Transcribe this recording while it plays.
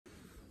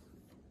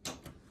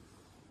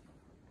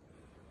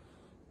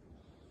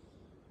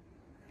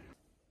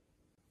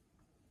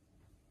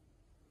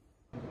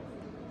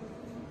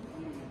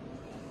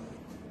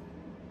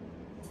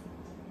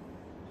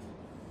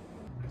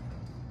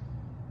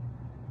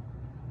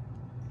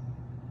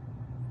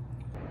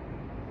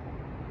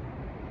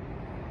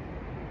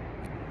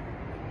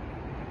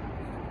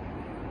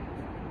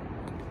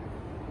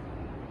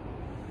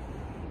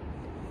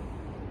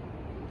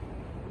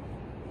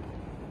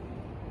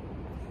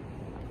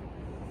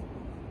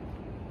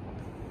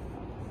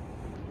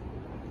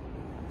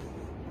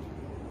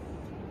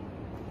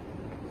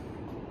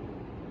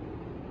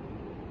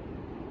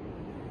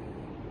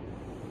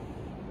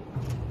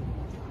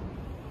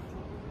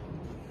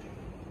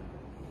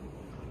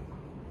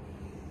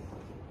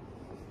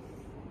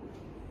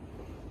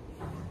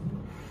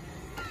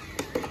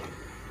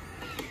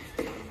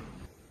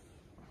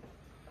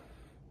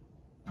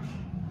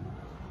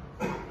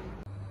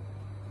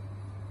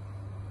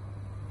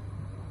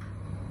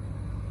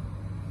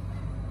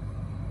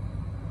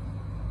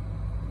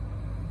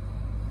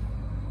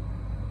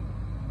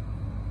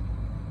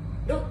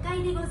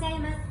階でござい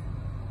ます。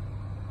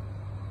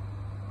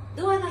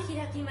ドアが開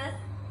きます。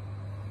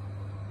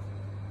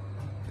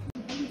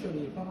本日よ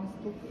りファー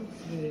ストクラ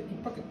スで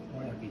1泊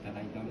ご予約いた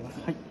だいておりま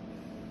す。はい。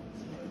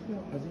で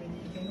は、はじめ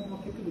に天皇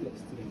手首で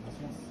失礼いたし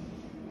ます。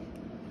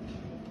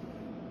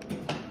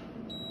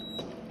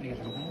ありが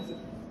とうございます。よ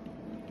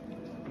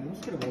ろ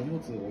しければお荷物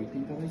を置いて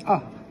いただいて。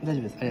あ、大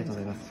丈夫です。ありがとう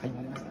ございます。はい。わ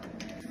かりました。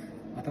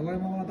愛宕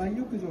山は大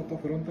浴場と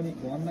フロントに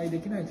ご案内で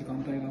きない時間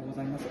帯がご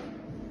ざいます。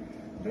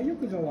大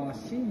浴場は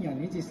深夜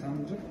2時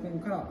30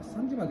分から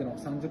3時までの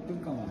30分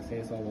間は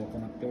清掃を行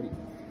っており、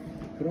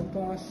フロン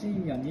トは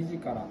深夜2時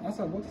から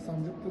朝5時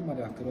30分ま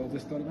ではクローズ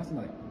しております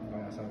ので、ご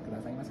了承く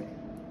ださいませ。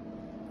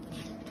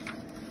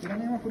画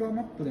面はフロア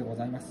マップでご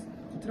ざいます。こ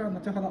ちらは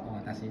後ほどお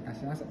渡しいた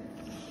します。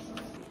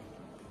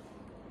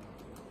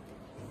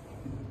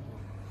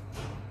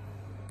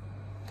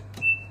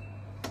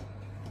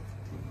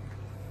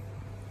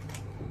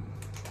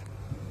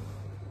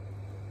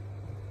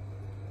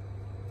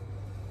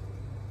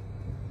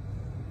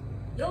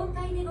4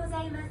階でご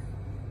ざいます。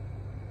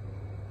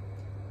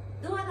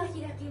ドアが開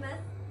きます。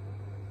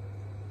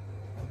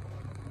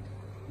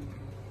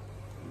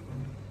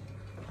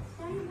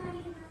下に参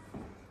ります。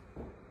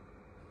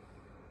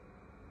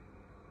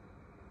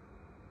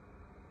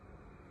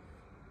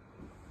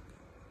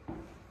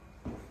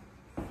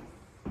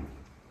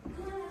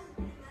ドアが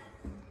閉まりま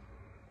す。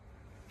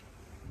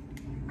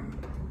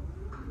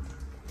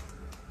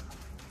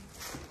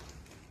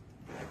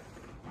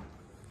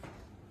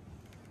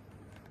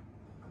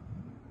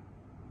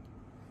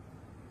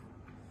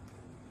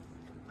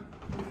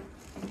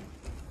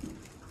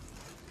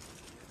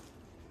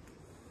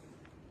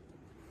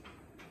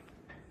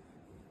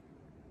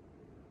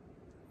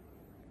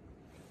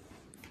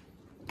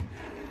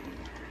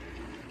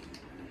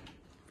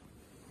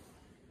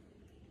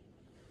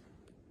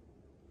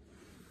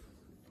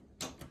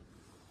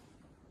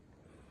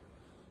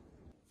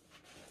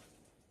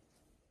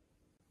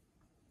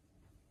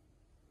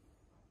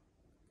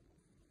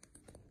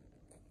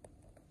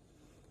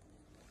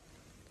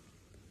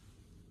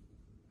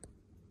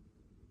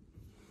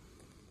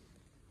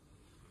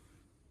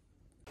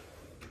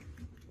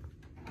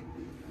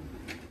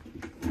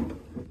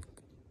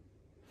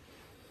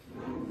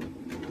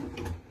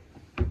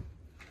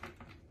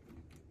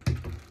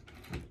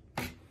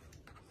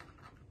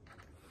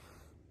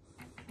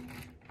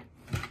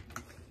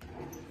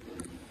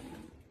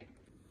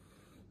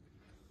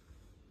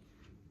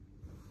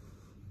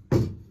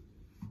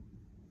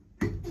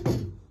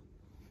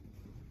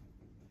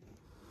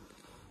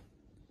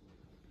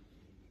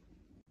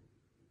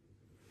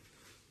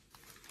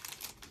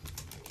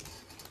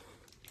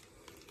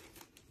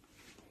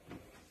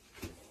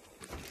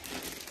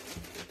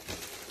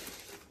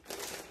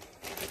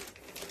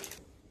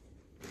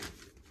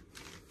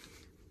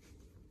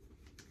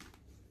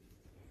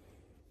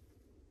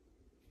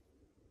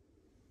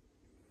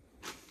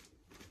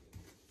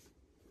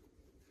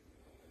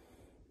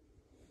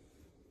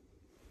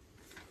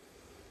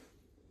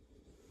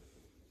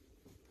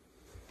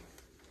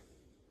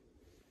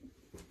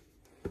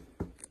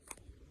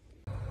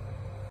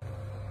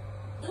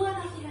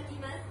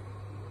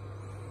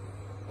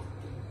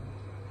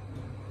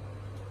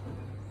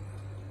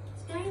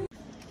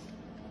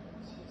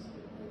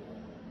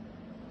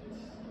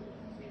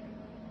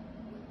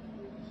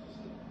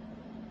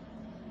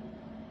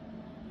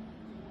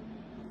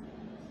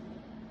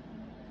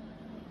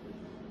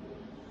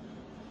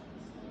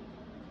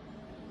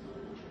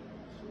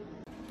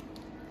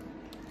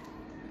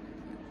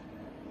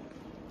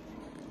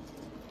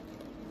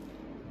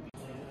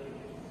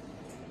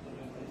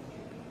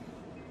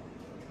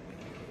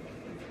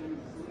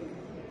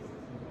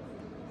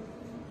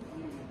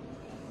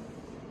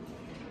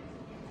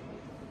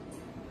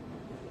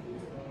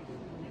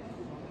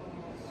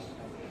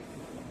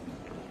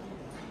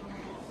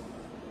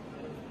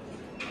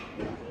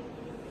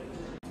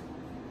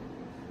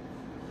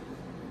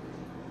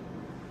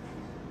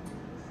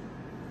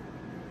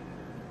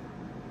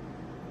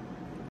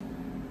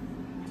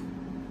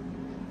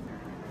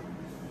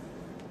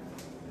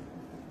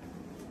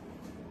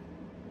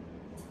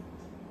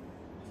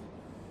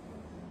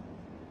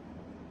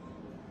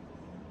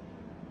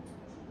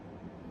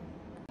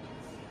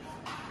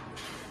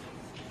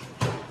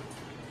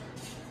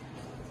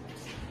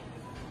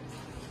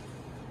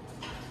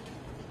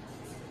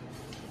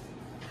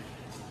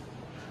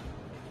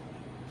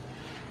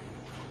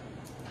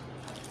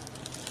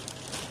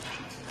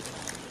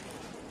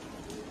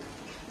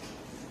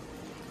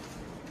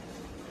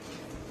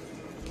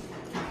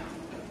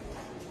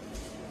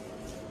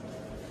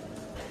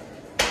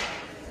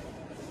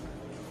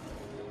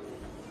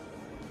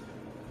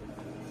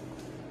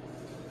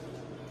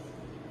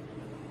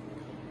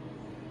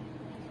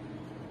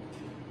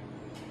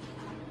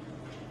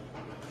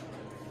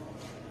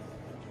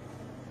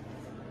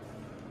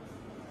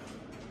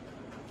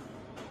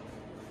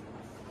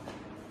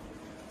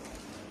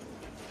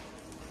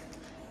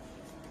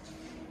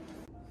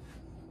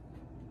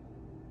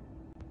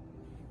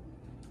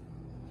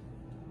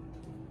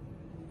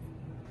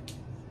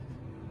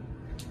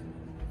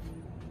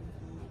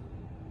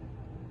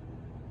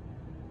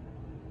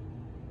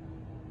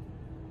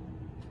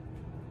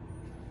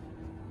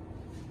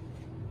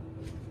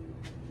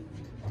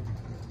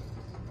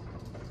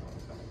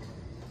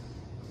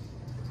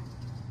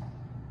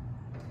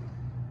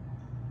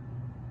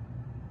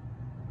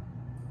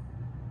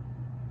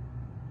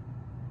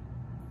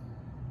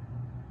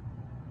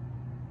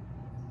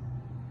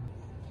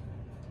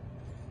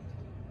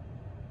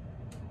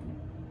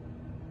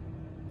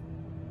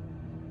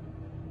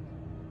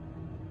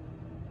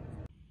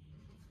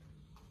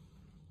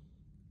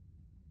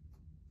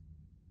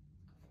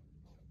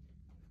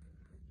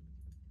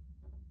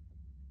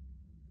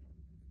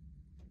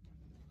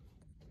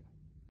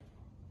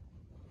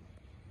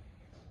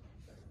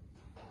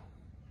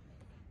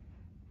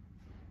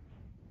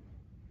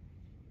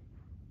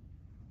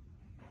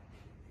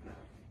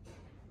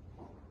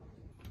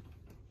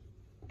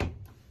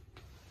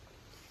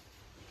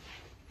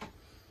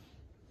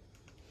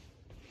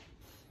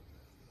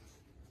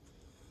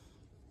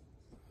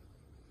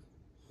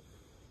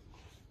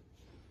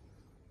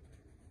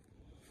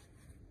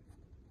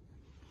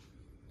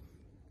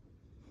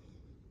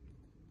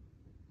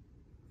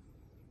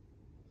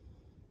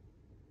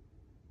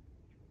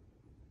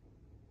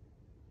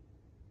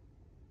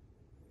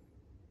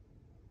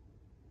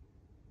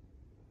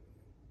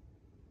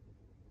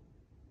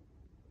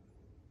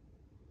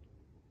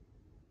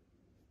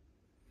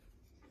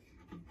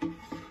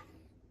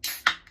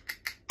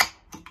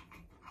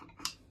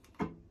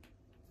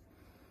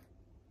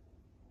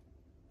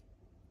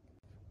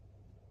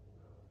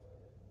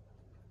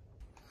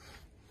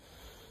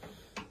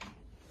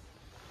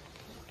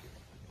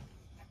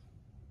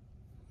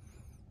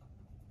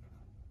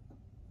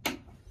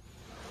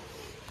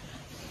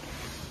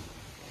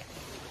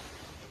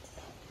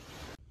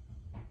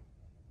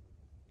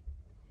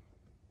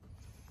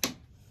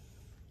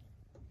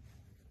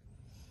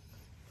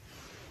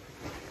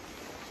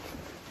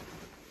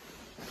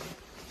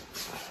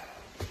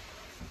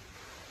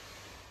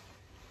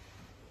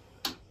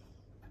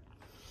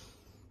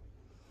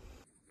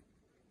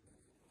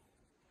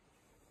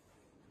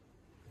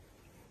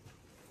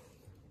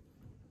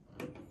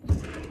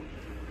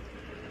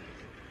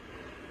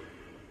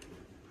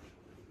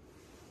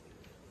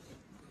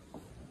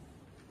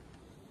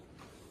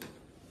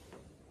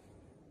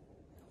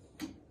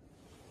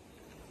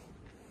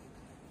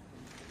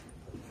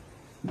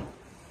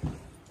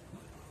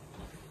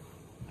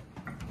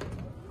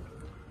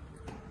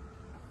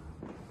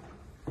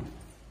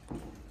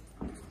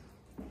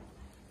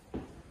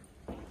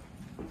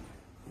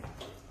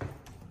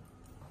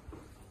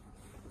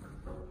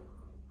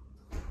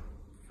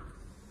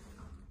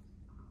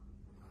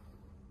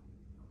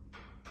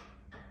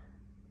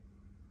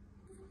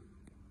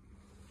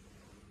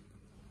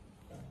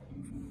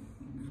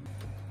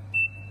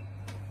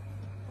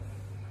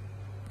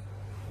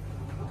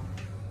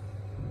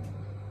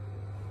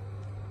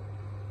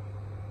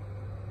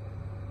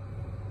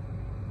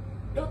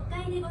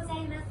でござい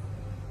ます。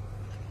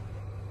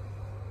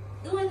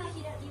ドアが開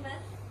きま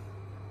す。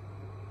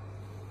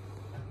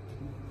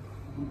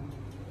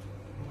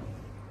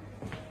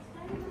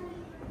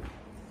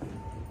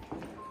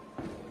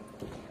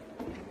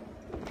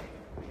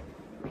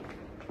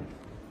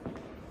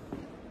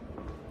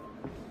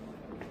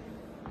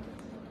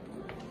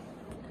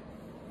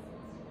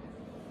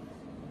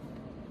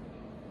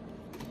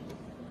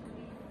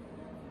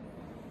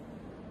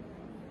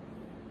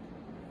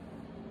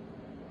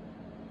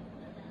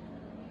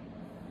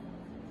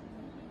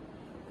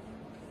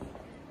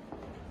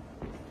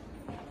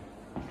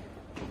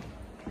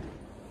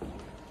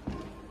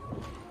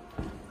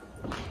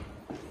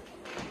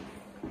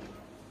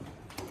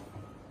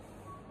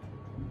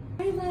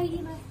参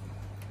ります。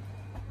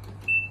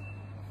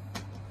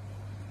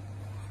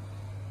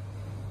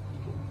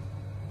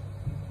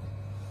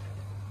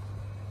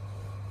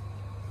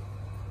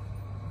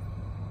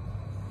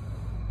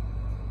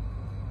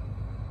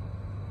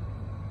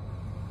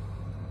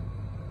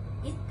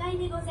1階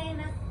でござい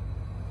ます。